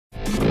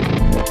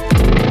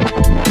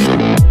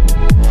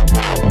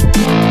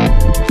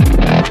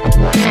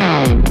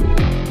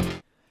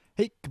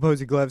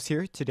Composing Gloves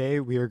here. Today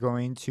we are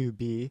going to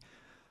be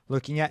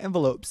looking at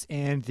envelopes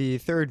and the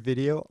third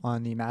video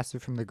on the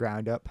Massive from the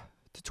Ground Up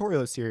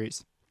tutorial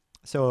series.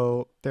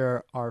 So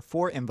there are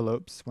 4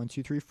 envelopes, 1,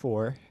 2, 3,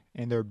 4,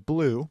 and they're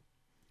blue.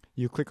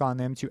 You click on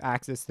them to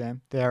access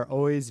them. They are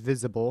always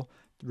visible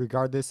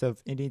regardless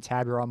of any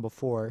tab you're on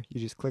before.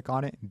 You just click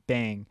on it and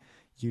bang,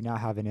 you now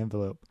have an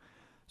envelope.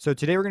 So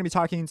today we're going to be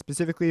talking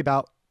specifically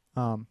about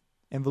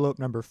envelope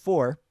number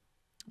 4.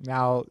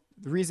 Now,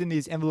 the reason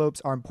these envelopes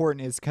are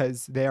important is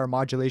because they are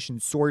modulation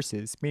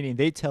sources, meaning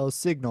they tell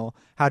Signal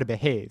how to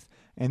behave.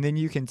 And then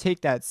you can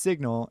take that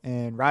signal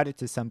and route it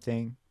to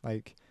something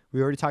like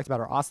we already talked about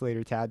our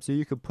oscillator tab. So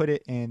you could put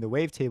it in the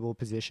wavetable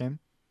position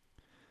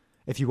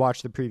if you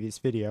watched the previous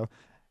video.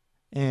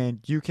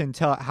 And you can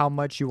tell how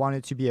much you want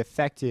it to be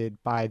affected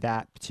by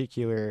that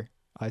particular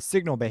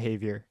signal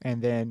behavior.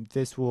 And then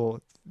this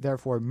will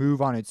therefore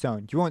move on its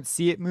own. You won't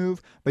see it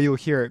move, but you'll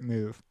hear it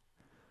move.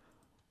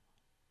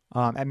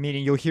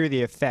 Meaning you'll hear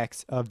the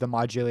effects of the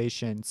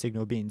modulation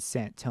signal being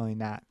sent, telling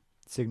that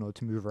signal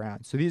to move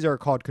around. So these are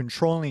called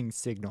controlling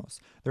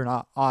signals. They're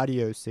not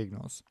audio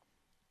signals.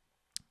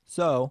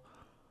 So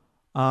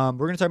we're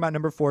going to talk about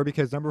number 4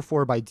 because number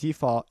 4 by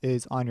default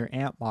is on your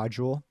amp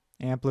module,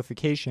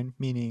 amplification,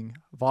 meaning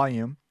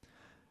volume.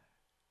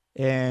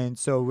 And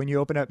so when you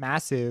open up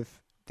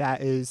Massive,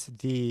 that is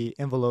the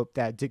envelope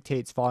that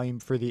dictates volume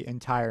for the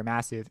entire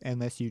Massive,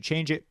 unless you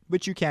change it,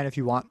 which you can if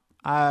you want.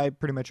 I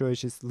pretty much always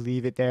just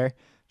leave it there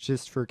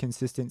just for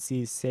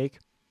consistency's sake.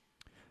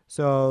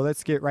 So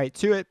let's get right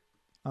to it.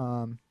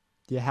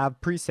 You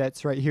have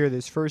presets right here,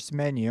 this first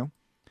menu.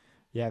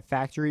 You have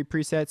factory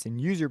presets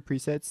and user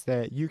presets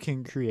that you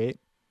can create.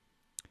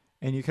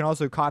 And you can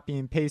also copy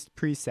and paste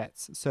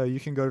presets. So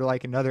you can go to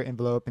like another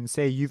envelope and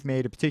say you've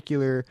made a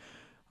particular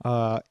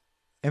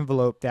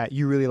envelope that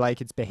you really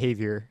like its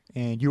behavior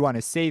and you want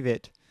to save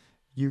it.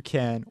 You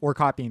can, or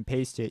copy and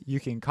paste it.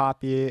 You can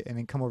copy it and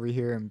then come over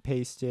here and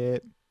paste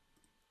it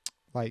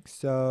like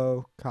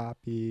so.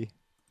 Copy,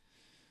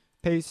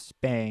 paste,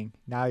 bang.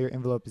 Now your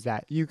envelope is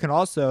that. You can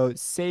also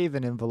save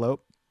an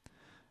envelope.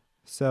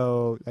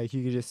 So like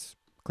you can just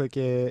click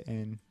it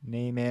and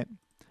name it.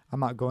 I'm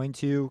not going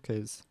to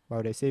because why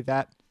would I save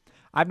that?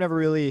 I've never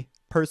really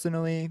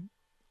personally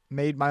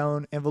made my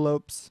own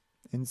envelopes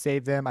and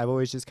saved them. I've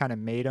always just kind of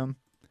made them.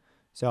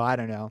 So I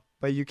don't know.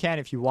 But you can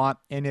if you want,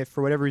 and if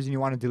for whatever reason you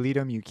want to delete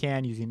them, you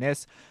can using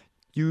this.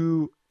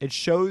 It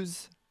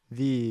shows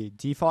the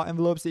default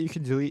envelopes that you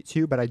can delete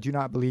too, but I do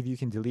not believe you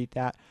can delete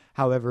that.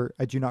 However,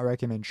 I do not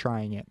recommend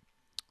trying it.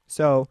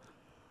 So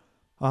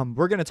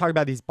we're going to talk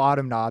about these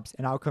bottom knobs,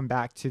 and I'll come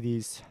back to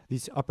these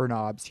upper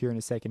knobs here in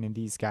a second, and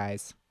these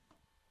guys.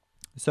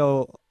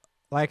 So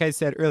like I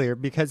said earlier,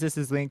 because this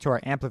is linked to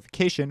our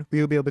amplification, we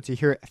will be able to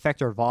hear it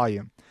affect our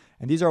volume.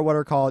 And these are what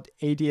are called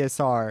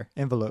ADSR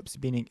envelopes,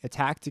 meaning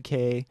attack,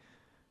 decay,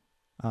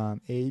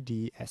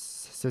 ADS,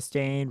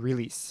 sustain,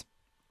 release.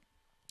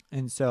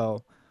 And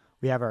so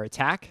we have our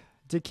attack,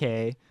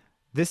 decay.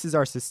 This is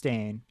our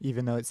sustain,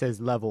 even though it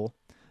says level.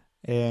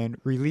 And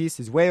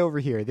release is way over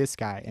here, this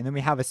guy. And then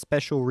we have a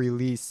special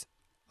release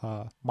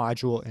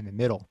module in the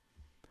middle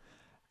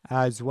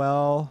as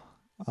well.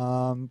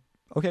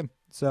 Okay,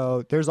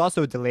 so there's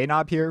also a delay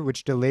knob here,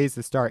 which delays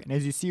the start. And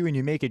as you see, when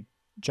you make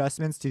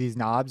adjustments to these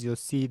knobs, you'll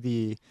see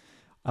the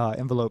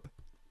envelope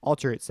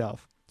alter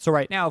itself. So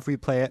right now, if we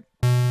play it,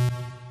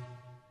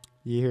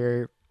 you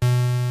hear,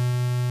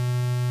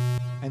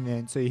 and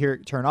then so you hear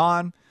it turn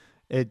on,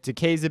 it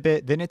decays a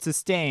bit, then it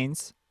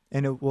sustains,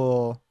 and it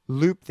will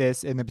loop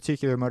this in the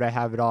particular mode I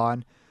have it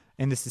on,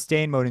 in the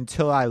sustain mode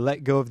until I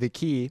let go of the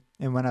key,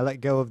 and when I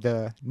let go of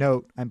the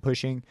note I'm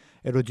pushing,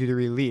 it'll do the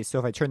release. So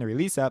if I turn the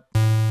release up,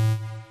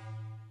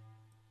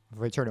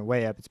 if I turn it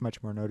way up, it's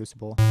much more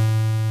noticeable.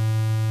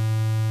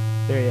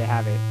 There you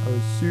have it,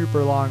 a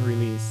super long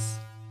release.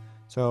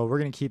 So we're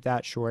going to keep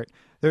that short.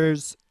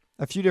 There's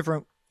a few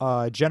different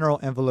general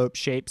envelope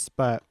shapes,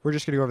 but we're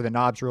just going to go over the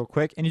knobs real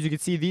quick. And as you can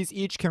see, these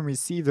each can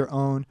receive their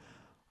own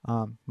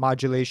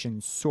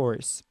modulation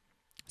source.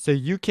 So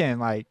you can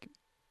like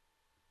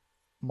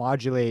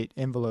modulate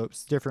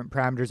envelopes, different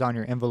parameters on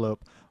your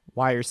envelope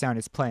while your sound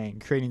is playing,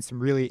 creating some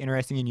really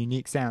interesting and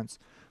unique sounds.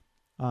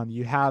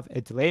 You have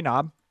a delay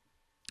knob,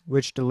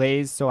 which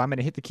delays. So I'm going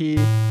to hit the key,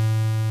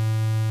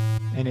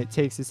 and it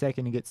takes a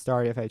second to get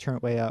started. If I turn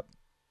it way up,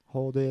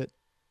 hold it,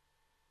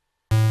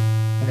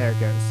 and there it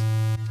goes.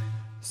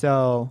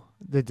 So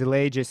the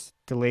delay just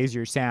delays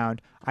your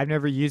sound. I've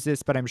never used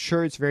this, but I'm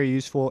sure it's very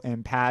useful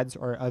in pads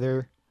or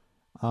other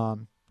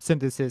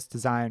synthesis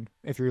design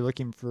if you're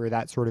looking for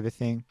that sort of a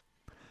thing.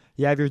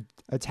 You have your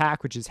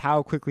attack, which is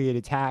how quickly it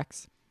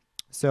attacks.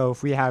 So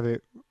if we have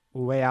it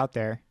way out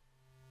there,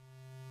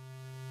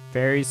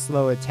 very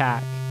slow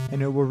attack,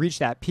 and it will reach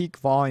that peak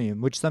volume,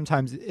 which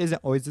sometimes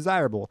isn't always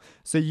desirable.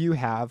 So you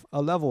have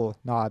a level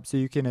knob, so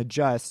you can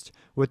adjust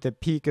what the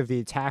peak of the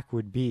attack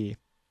would be.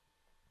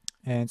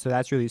 And so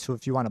that's really useful.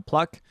 If you want to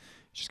pluck,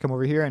 just come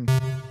over here and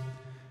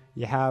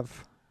you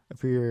have,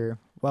 if you're,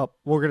 well,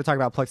 we're going to talk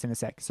about plucks in a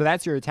sec. So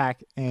that's your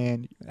attack,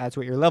 and that's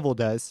what your level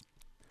does.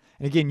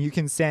 And again, you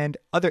can send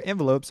other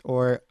envelopes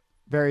or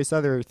various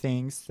other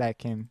things that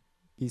can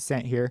be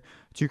sent here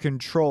to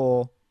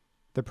control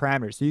the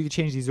parameters. So you can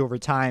change these over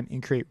time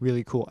and create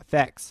really cool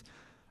effects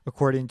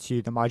according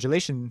to the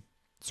modulation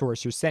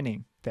source you're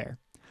sending there.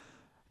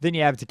 Then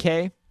you have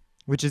decay,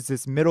 which is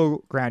this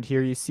middle ground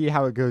here. You see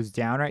how it goes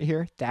down right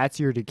here?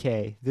 That's your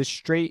decay. This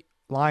straight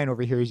line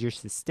over here is your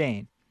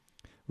sustain,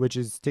 which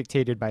is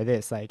dictated by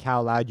this, like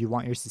how loud you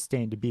want your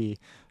sustain to be.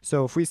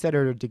 So if we set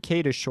our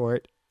decay to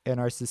short and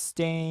our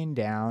sustain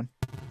down,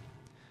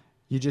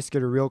 you just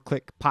get a real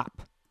quick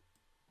pop.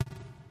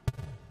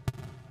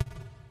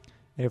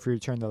 And if we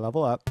return the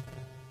level up,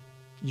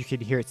 you can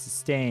hear it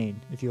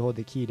sustain if you hold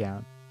the key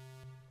down.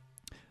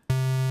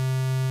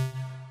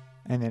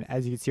 And then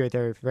as you can see right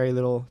there, very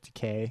little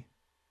decay.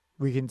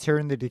 We can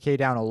turn the decay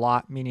down a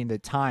lot, meaning the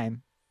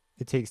time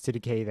it takes to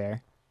decay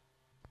there.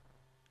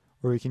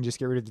 Or we can just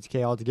get rid of the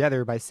decay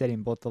altogether by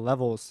setting both the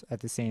levels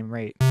at the same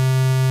rate.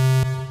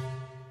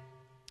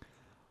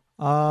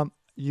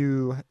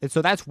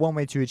 So that's one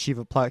way to achieve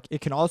a pluck.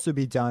 It can also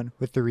be done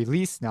with the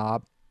release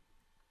knob,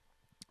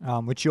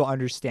 which you'll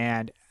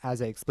understand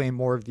as I explain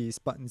more of these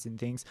buttons and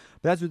things.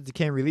 But that's what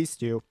decay and release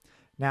do.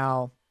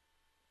 Now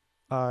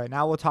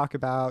we'll talk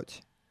about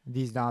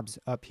these knobs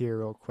up here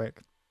real quick.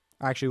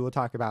 Actually, we'll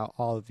talk about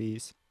all of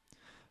these.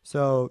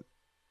 So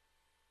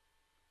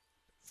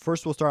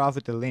first we'll start off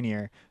with the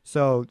linear.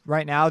 So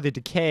right now the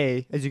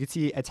decay, as you can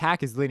see,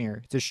 attack is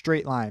linear. It's a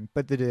straight line,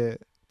 but the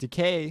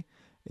decay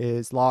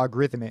is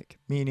logarithmic,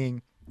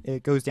 meaning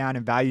it goes down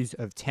in values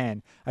of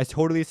 10. I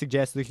totally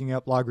suggest looking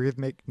up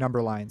logarithmic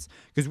number lines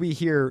because we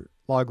hear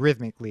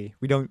logarithmically.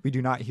 We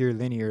do not hear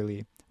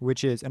linearly,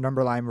 which is a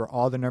number line where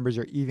all the numbers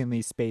are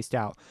evenly spaced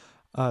out.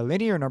 A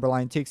linear number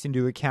line takes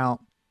into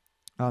account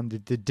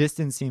the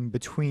distancing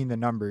between the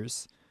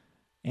numbers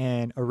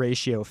in a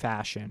ratio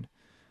fashion.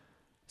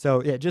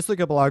 So yeah, just look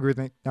up a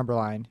logarithmic number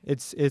line.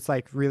 It's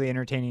like really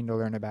entertaining to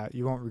learn about.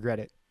 You won't regret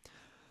it.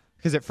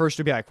 Because at first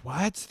you'll be like,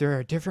 what? There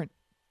are different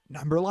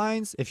number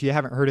lines? If you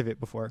haven't heard of it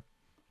before.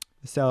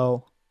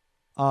 So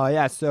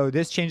yeah, so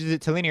this changes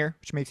it to linear,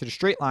 which makes it a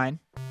straight line.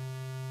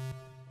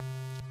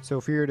 So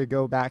if we were to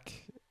go back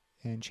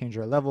and change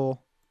our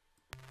level,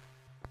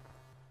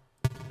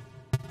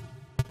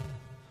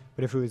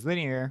 but if it was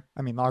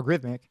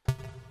logarithmic,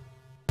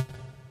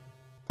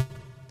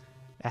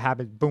 it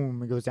happens,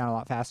 boom, it goes down a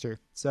lot faster.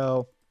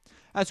 So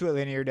that's what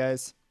linear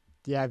does.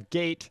 You have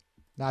gate.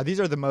 Now these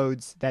are the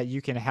modes that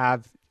you can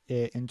have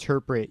it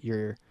interpret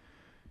your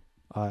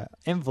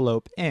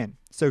envelope in.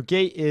 So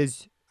gate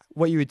is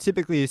what you would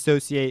typically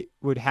associate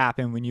would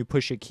happen when you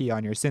push a key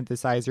on your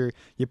synthesizer.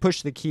 You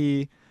push the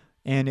key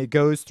and it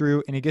goes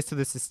through and it gets to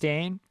the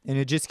sustain and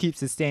it just keeps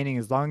sustaining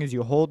as long as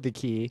you hold the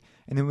key,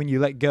 and then when you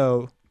let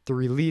go, the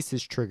release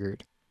is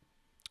triggered.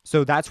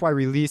 So that's why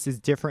release is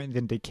different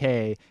than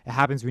decay. It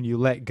happens when you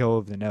let go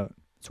of the note.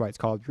 That's why it's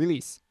called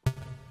release.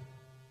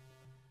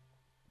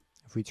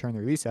 If we turn the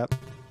release up,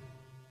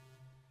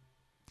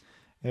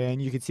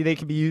 and you can see they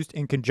can be used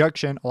in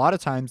conjunction. A lot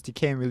of times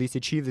decay and release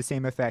achieve the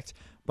same effect,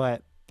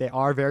 but they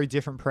are very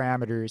different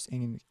parameters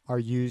and are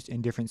used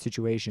in different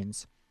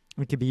situations.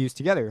 It can be used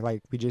together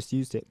like we just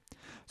used it.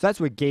 So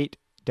that's what gate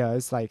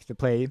does, like the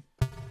play.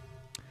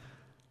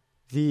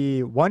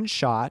 The one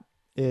shot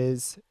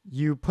is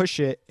you push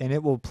it and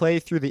it will play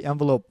through the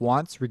envelope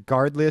once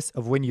regardless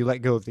of when you let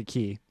go of the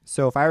key.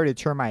 So if I were to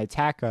turn my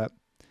attack up,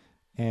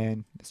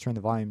 and let's turn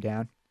the volume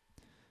down,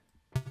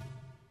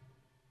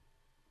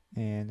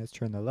 and let's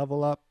turn the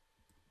level up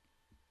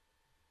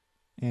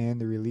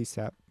and the release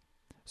up.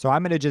 So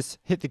I'm going to just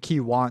hit the key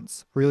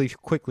once really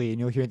quickly and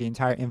you'll hear the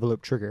entire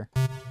envelope trigger.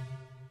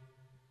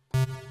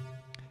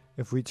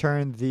 If we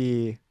turn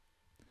the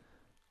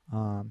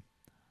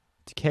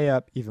decay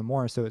up even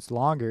more so it's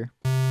longer,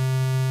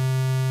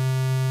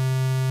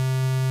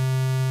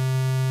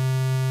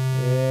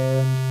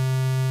 and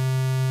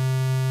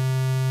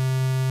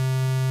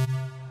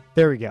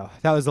there we go.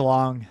 That was a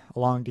long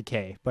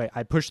decay, but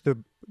I pushed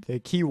the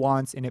key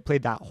once and it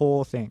played that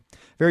whole thing.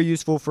 Very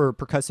useful for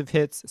percussive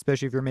hits,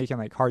 especially if you're making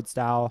like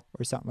hardstyle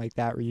or something like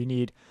that, where you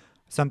need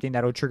something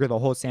that'll trigger the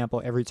whole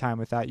sample every time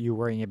without you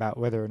worrying about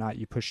whether or not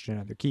you pushed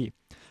another key.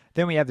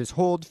 Then we have this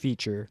hold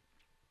feature.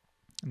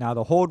 Now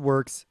the hold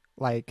works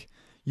like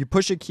you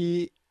push a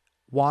key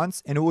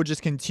once and it will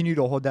just continue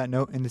to hold that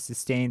note in the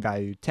sustain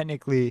value.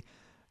 Technically,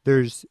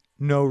 there's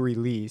no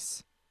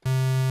release.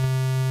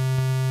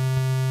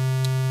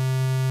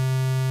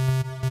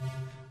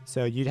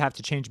 So you'd have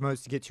to change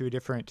modes to get to a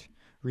different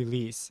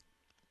release.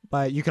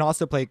 But you can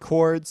also play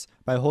chords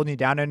by holding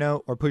down a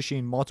note or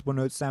pushing multiple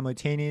notes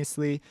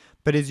simultaneously.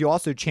 But as you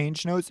also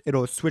change notes,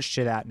 it'll switch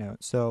to that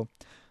note. So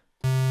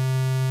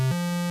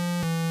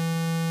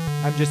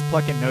I'm just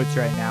plucking notes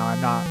right now. I'm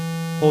not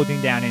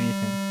holding down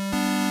anything.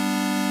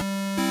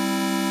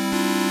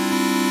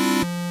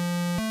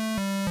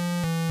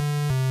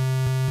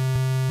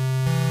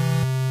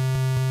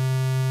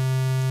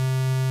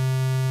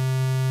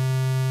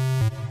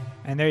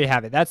 And there you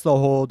have it. That's the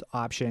hold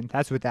option.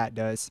 That's what that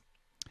does.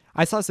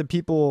 I saw some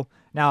people,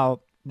 now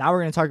we're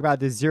going to talk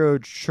about the zero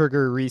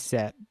trigger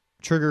reset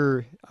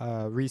trigger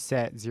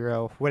reset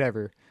 0,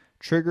 whatever.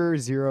 Trigger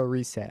 0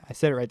 reset. I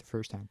said it right the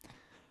first time.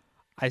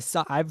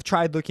 I've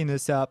tried looking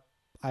this up.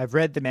 I've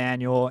read the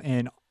manual,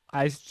 and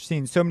I've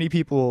seen so many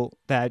people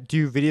that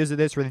do videos of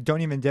this where they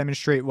don't even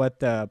demonstrate what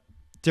the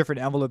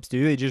different envelopes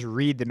do. They just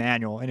read the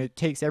manual, and it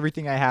takes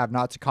everything I have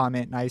not to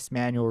comment nice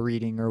manual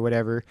reading or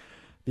whatever,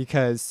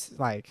 because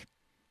like,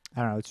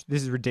 I don't know,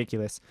 this is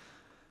ridiculous.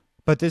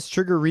 But this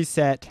trigger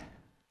reset,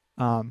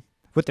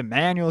 what the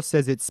manual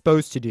says it's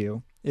supposed to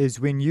do is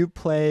when you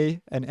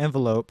play an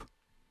envelope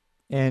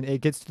and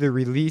it gets to the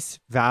release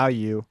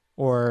value,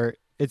 or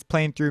it's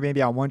playing through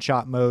maybe on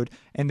one-shot mode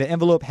and the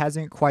envelope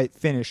hasn't quite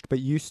finished, but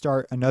you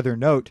start another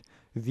note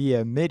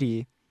via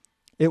MIDI,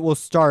 it will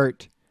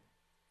start,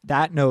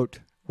 that note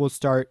will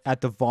start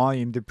at the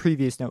volume the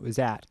previous note was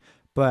at.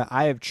 But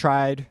I have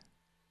tried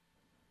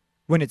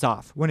when it's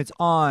off. When it's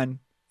on,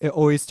 it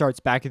always starts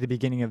back at the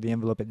beginning of the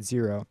envelope at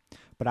 0.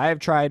 But I have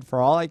tried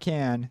for all I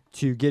can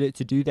to get it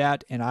to do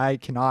that, and I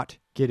cannot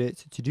get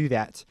it to do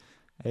that.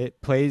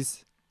 It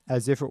plays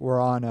as if it were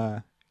on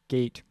a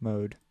gate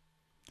mode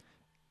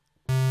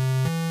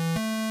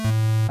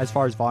as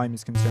far as volume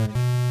is concerned.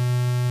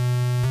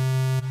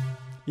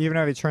 Even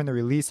if I turn the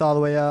release all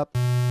the way up,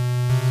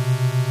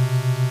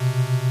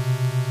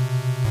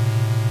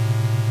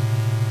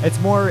 it's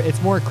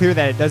more clear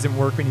that it doesn't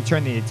work when you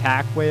turn the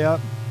attack way up.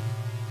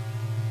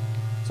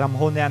 So I'm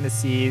holding down the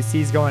C,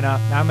 C's going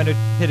up. Now I'm going to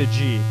hit a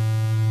G.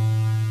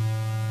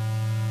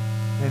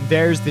 And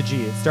there's the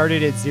G. It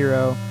started at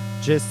 0,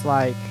 just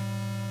like,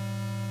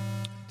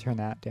 turn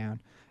that down.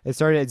 It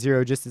started at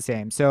 0 just the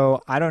same.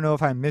 So I don't know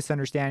if I'm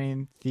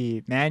misunderstanding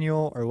the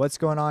manual or what's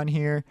going on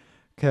here,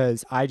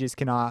 because I just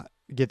cannot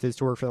get this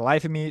to work for the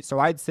life of me. So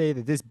I'd say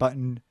that this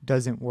button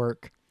doesn't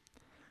work.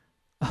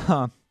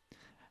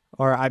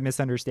 Or I'm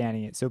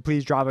misunderstanding it. So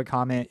please drop a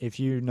comment if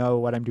you know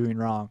what I'm doing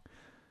wrong,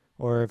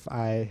 or if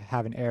I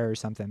have an error or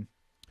something.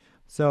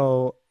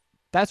 So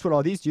that's what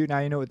all these do. Now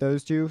you know what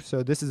those do.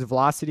 So this is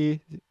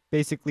velocity.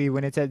 Basically,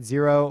 when it's at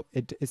 0,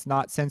 it's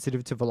not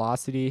sensitive to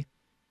velocity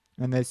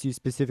unless you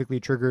specifically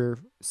trigger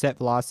set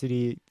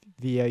velocity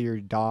via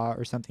your DAW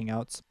or something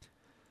else.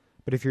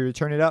 But if you were to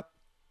turn it up,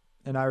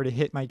 and I were to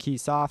hit my key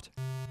soft,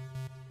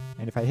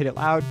 and if I hit it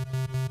loud,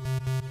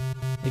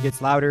 it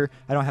gets louder.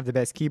 I don't have the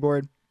best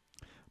keyboard,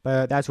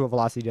 but that's what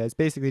velocity does.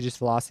 Basically just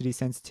velocity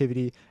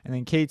sensitivity. And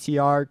then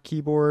KTR,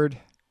 keyboard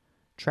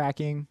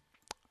tracking.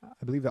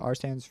 I believe the R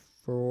stands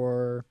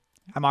for,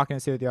 I'm not going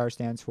to say what the R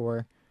stands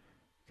for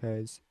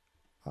because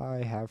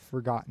I have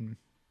forgotten.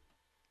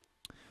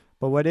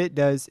 But what it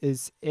does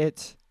is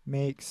it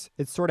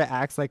sort of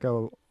acts like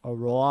a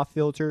roll-off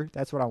filter.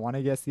 That's what I want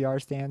to guess the R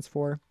stands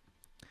for.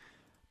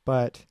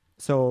 But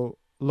so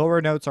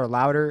lower notes are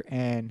louder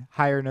and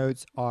higher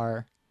notes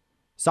are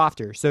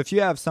softer. So if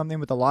you have something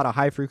with a lot of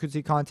high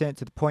frequency content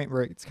to the point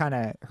where it's kind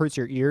of hurts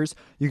your ears,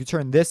 you can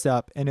turn this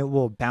up and it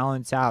will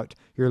balance out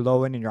your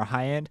low end and your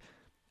high end.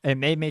 It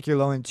may make your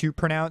low end too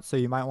pronounced, so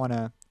you might want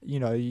to,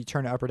 you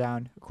turn it up or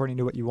down according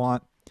to what you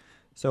want.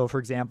 So for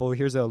example,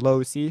 here's a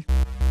low C,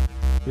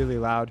 really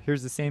loud.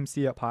 Here's the same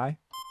C up high.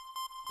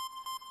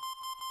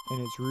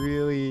 And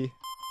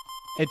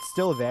it's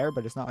still there,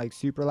 but it's not like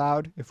super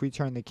loud. If we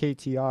turn the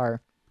KTR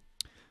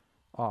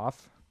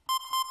off,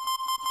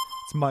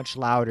 it's much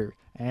louder.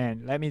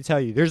 And let me tell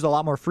you, there's a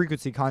lot more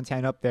frequency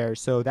content up there,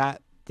 so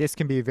that this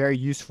can be a very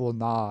useful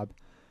knob.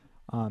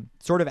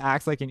 Sort of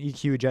acts like an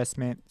EQ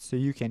adjustment, so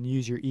you can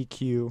use your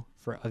EQ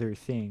for other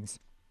things.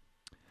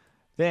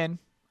 Then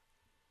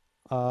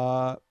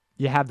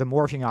you have the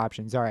morphing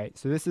options. All right,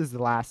 so this is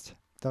the last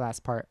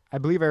part. I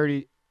believe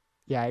I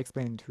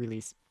explained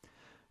release.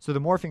 So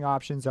the morphing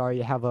options are,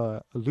 you have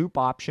a loop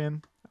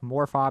option, a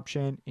morph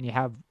option, and you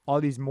have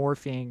all these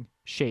morphing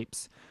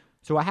shapes.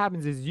 So what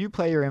happens is you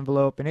play your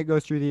envelope and it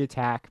goes through the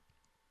attack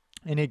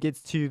and it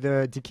gets to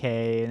the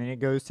decay and then it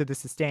goes to the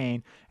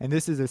sustain, and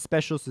this is a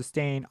special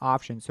sustain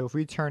option. So if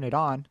we turn it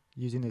on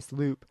using this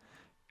loop,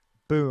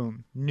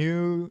 boom,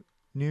 new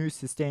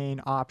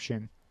sustain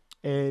option.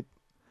 It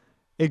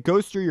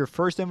goes through your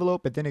first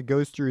envelope, but then it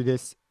goes through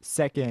this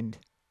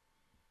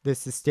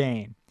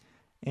sustain.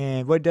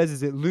 And what it does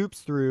is it loops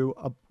through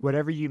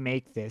whatever you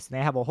make this. And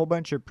they have a whole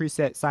bunch of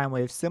preset sine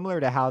waves, similar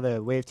to how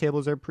the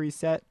wavetables are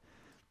preset.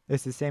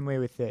 It's the same way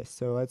with this.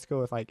 So let's go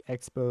with like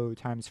Expo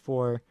times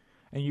 4.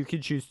 And you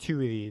can choose 2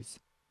 of these.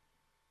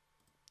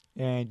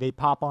 And they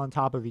pop on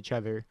top of each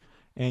other.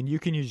 And you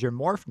can use your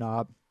morph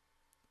knob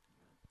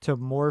to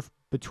morph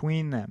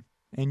between them.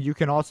 And you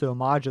can also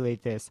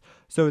modulate this.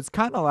 So it's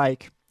kind of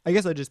like, I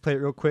guess I'll just play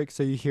it real quick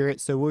so you hear it.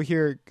 So we'll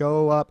hear it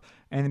go up,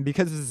 and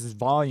because this is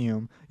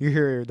volume, you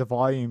hear the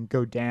volume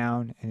go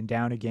down and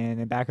down again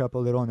and back up a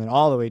little and then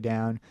all the way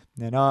down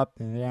and then up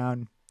and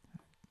down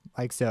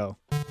like so.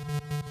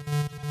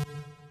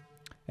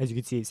 As you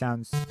can see, it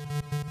sounds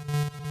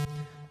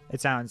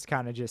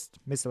kind of just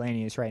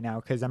miscellaneous right now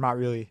because I'm not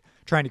really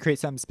trying to create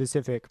something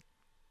specific.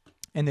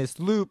 In this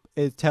loop,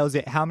 it tells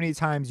it how many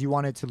times you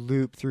want it to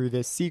loop through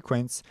this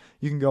sequence.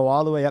 You can go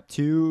all the way up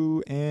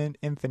to an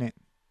infinite.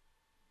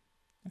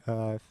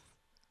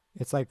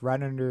 It's like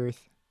right under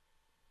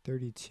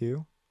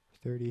 32,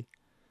 30.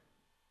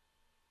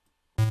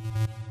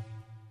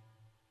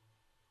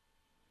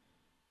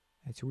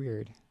 That's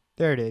weird.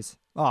 There it is.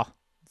 Oh,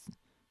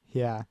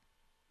 yeah.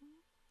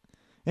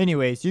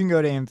 Anyways, you can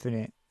go to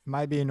infinite. It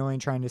might be annoying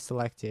trying to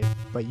select it,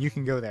 but you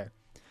can go there.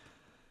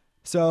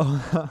 So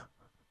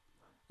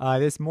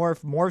this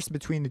morphs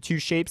between the two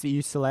shapes that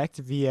you select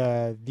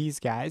via these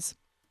guys.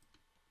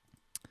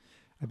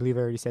 I believe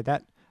I already said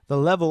that. The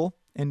level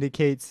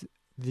indicates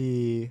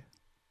the,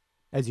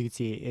 as you can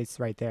see, it's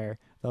right there.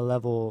 The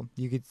level,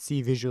 you could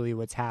see visually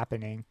what's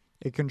happening.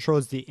 It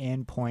controls the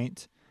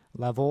endpoint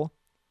level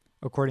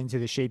according to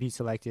the shape you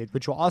selected,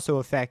 which will also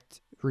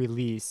affect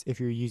release if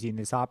you're using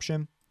this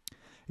option.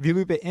 If you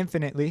loop it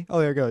infinitely, oh,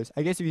 there it goes.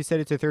 I guess if you set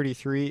it to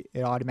 33,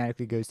 it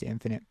automatically goes to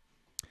infinite.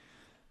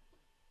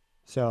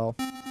 So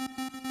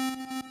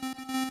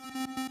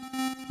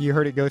you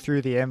heard it go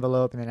through the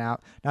envelope and then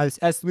out. Now this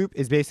S loop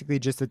is basically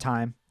just the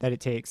time that it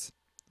takes.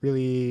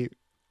 Really,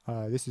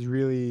 this is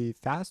really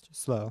fast,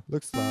 slow.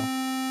 Looks slow.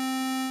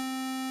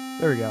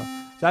 There we go.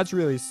 So that's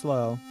really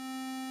slow.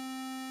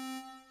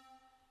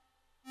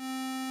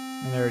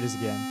 And there it is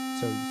again.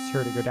 So you just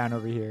heard it go down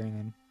over here and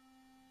then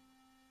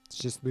it's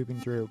just looping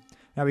through.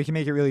 Now we can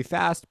make it really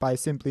fast by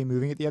simply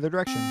moving it the other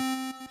direction.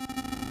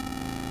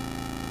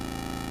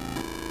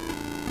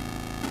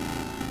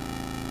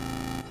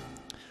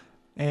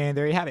 And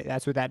there you have it.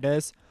 That's what that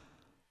does.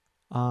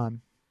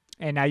 And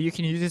now you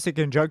can use this in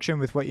conjunction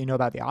with what you know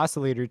about the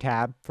oscillator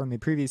tab from the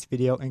previous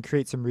video and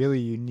create some really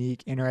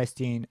unique,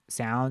 interesting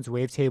sounds,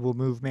 wavetable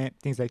movement,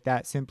 things like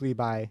that, simply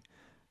by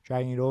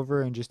dragging it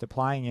over and just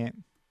applying it.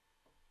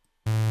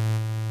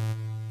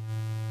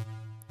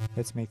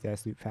 Let's make the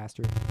S loop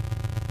faster.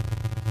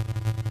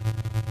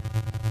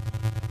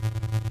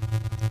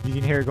 You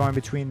can hear it going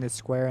between the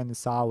square and the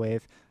saw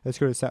wave. Let's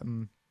go to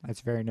something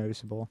that's very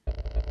noticeable.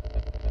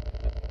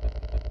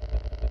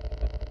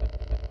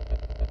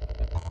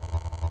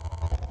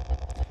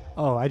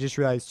 Oh, I just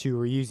realized too,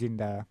 we're using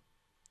the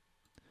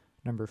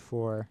number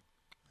 4.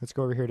 Let's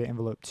go over here to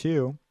envelope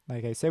 2,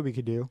 like I said we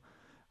could do.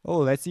 Oh,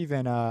 let's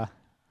even,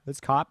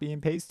 let's copy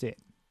and paste it,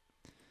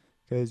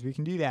 because we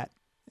can do that.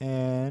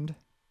 And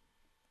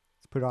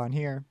let's put it on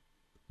here.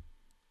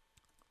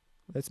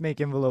 Let's make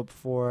envelope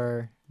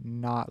 4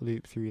 not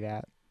loop through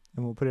that,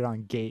 and we'll put it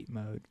on gate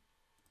mode.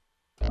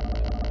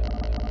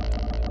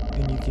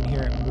 And you can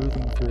hear it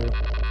moving through.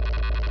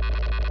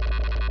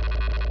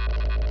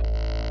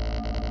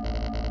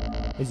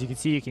 As you can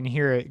see, you can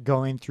hear it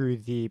going through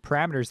the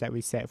parameters that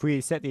we set. If we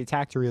set the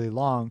attack to really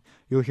long,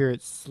 you'll hear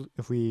it,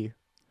 if we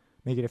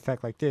make it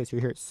effect like this,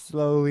 you'll hear it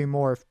slowly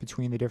morph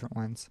between the different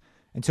ones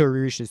until we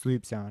reach this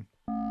loop zone.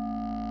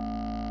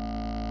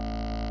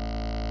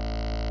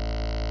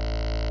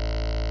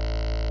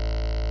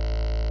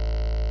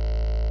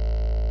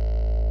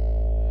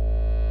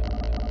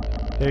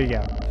 There you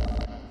go.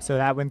 So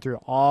that went through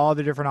all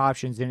the different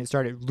options and it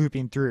started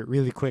looping through it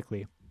really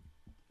quickly,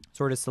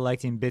 sort of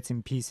selecting bits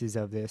and pieces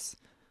of this.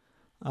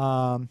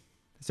 So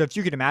if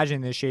you could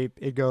imagine this shape,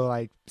 it'd go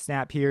like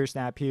snap here,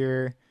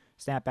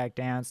 snap back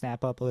down,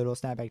 snap up a little,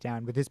 snap back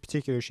down. With this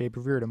particular shape,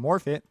 if we were to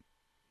morph it,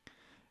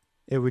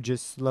 it would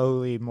just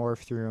slowly morph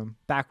through them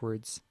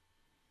backwards.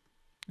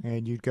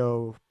 And you'd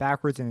go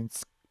backwards and then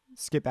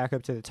skip back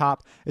up to the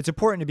top. It's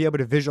important to be able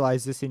to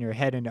visualize this in your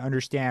head and to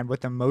understand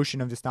what the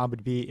motion of this knob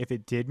would be if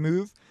it did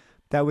move.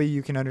 That way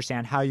you can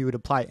understand how you would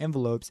apply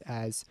envelopes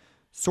as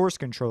source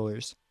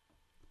controllers.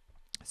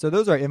 So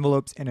those are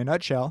envelopes in a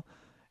nutshell.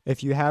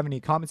 If you have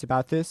any comments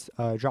about this,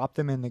 drop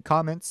them in the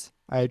comments.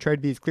 I try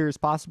to be as clear as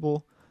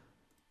possible.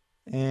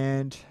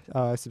 And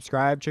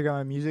subscribe, check out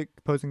my music,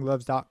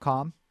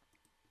 opposinggloves.com.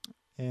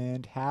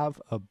 And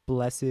have a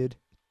blessed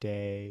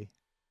day.